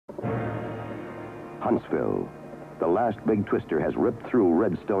Huntsville. The last big twister has ripped through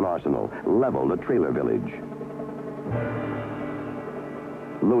Redstone Arsenal, leveled a trailer village.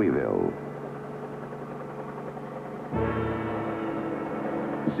 Louisville.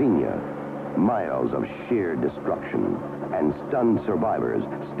 Xenia. Miles of sheer destruction and stunned survivors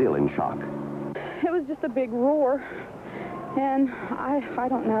still in shock. It was just a big roar, and I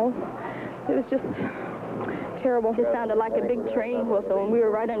don't know. It was just terrible. It sounded like a big train whistle, and we were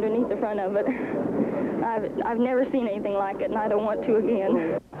right underneath the front of it. I've never seen anything like it, and I don't want to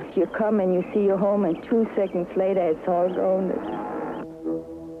again. You come and you see your home, and 2 seconds later, it's all gone.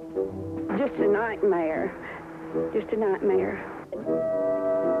 Just a nightmare. Just a nightmare.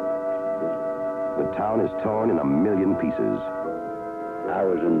 The town is torn in a million pieces. I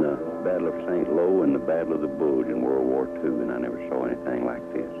was in the Battle of St. Lo and the Battle of the Bulge in World War II, and I never saw anything like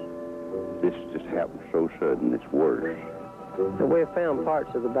this. This just happened so sudden, it's worse. We've found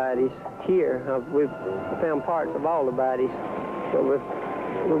parts of the bodies here. We've found parts of all the bodies, but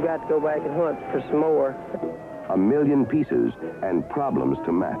we've got to go back and hunt for some more. A million pieces and problems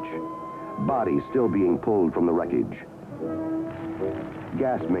to match. Bodies still being pulled from the wreckage.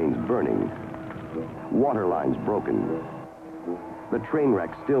 Gas mains burning. Water lines broken. The train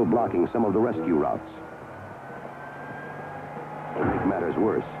wreck still blocking some of the rescue routes. To make matters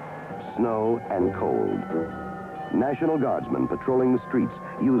worse, snow and cold. National Guardsmen patrolling the streets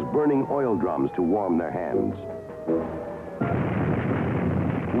use burning oil drums to warm their hands.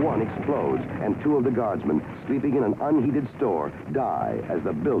 One explodes, and 2 of the guardsmen sleeping in an unheated store die as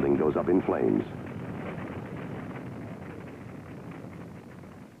the building goes up in flames.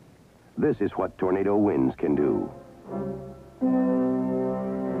 This is what tornado winds can do.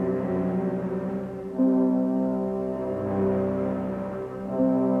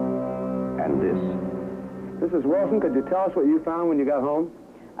 And this. Mrs. Wilson, could you tell us what you found when you got home?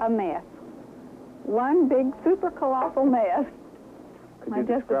 A mess. One big, super colossal mess. Could you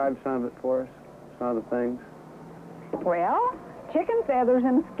describe some of it for us? Some of the things? Well, chicken feathers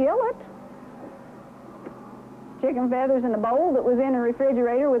in a skillet. Chicken feathers in a bowl that was in a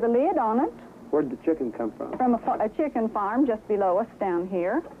refrigerator with a lid on it. Where did the chicken come from? From a chicken farm just below us down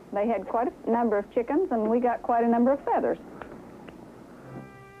here. They had quite a number of chickens, and we got quite a number of feathers.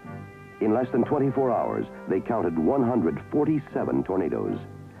 In less than 24 hours, they counted 147 tornadoes,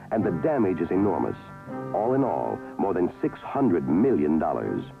 and the damage is enormous. All in all, more than $600 million.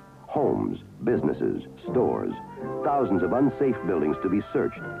 Homes, businesses, stores, thousands of unsafe buildings to be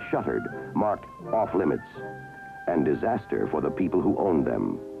searched, shuttered, marked off limits, and disaster for the people who owned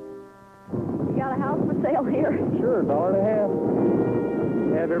them. You got a house for sale here? Sure, $1.50.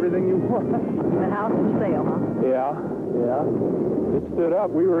 You have everything you want. A house for sale, huh? Yeah. It stood up.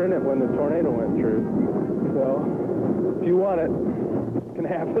 We were in it when the tornado went through. So, if you want it, you can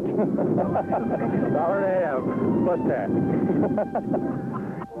have it. $1.50 plus tax.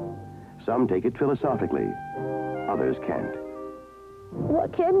 Some take it philosophically. Others can't.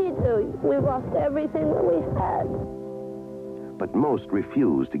 What can you do? We lost everything that we had. But most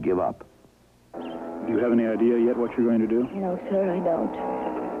refuse to give up. Do you have any idea yet what you're going to do? No, sir, I don't.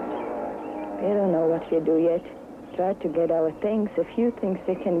 I don't know what we do yet. Try to get our things, a few things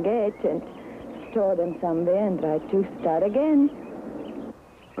we can get, and store them somewhere and try to start again.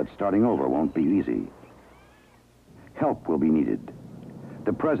 But starting over won't be easy. Help will be needed.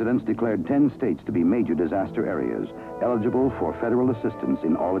 The president's declared 10 states to be major disaster areas, eligible for federal assistance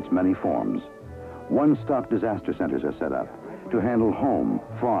in all its many forms. One-stop disaster centers are set up to handle home,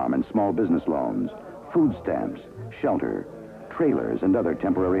 farm, and small business loans, food stamps, shelter, trailers, and other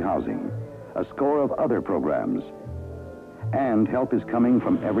temporary housing, a score of other programs. And help is coming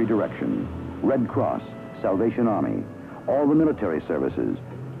from every direction. Red Cross, Salvation Army, all the military services,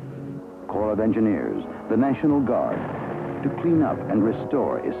 Corps of Engineers, the National Guard, to clean up and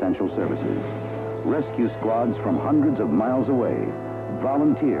restore essential services. Rescue squads from hundreds of miles away,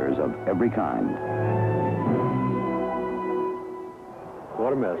 volunteers of every kind.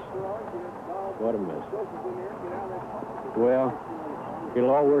 What a mess. What a mess. Well,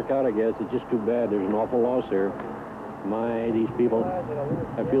 it'll all work out, I guess. It's just too bad. There's an awful loss there. My, these people,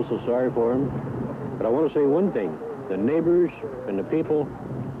 I feel so sorry for them. But I want to say one thing. The neighbors and the people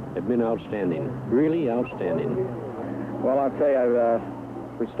have been outstanding, really outstanding. Well, I'll tell you, I've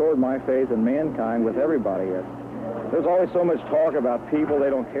restored my faith in mankind with everybody here. There's always so much talk about people,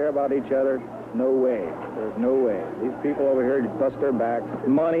 they don't care about each other. No way. There's no way. These people over here bust their backs.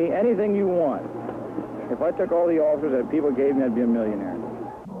 Money, anything you want. If I took all the offers that people gave me, I'd be a millionaire.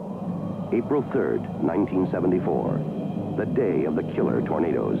 April 3rd, 1974, the day of the killer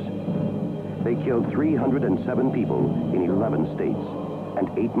tornadoes. They killed 307 people in 11 states and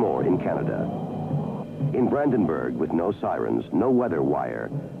 8 more in Canada. In Brandenburg, with no sirens, no weather wire,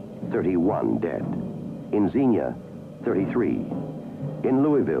 31 dead. In Xenia, 33. In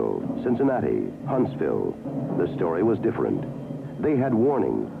Louisville, Cincinnati, Huntsville, the story was different. They had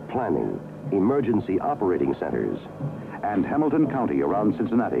warning, planning, emergency operating centers. And Hamilton County around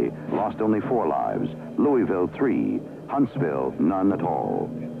Cincinnati lost only 4 lives, Louisville 3, Huntsville none at all.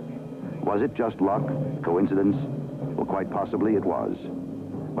 Was it just luck, coincidence? Well, quite possibly it was.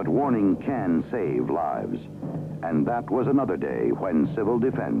 But warning can save lives. And that was another day when civil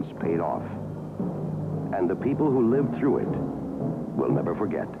defense paid off. And the people who lived through it will never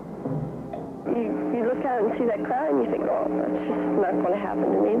forget. You look out and see that crowd and you think, oh, that's just not going to happen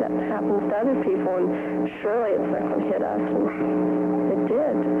to me. That happens to other people, and surely it's not going to hit us. And it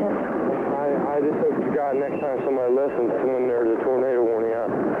did. Yeah. I just hope to God next time somebody listens to when there's a tornado warning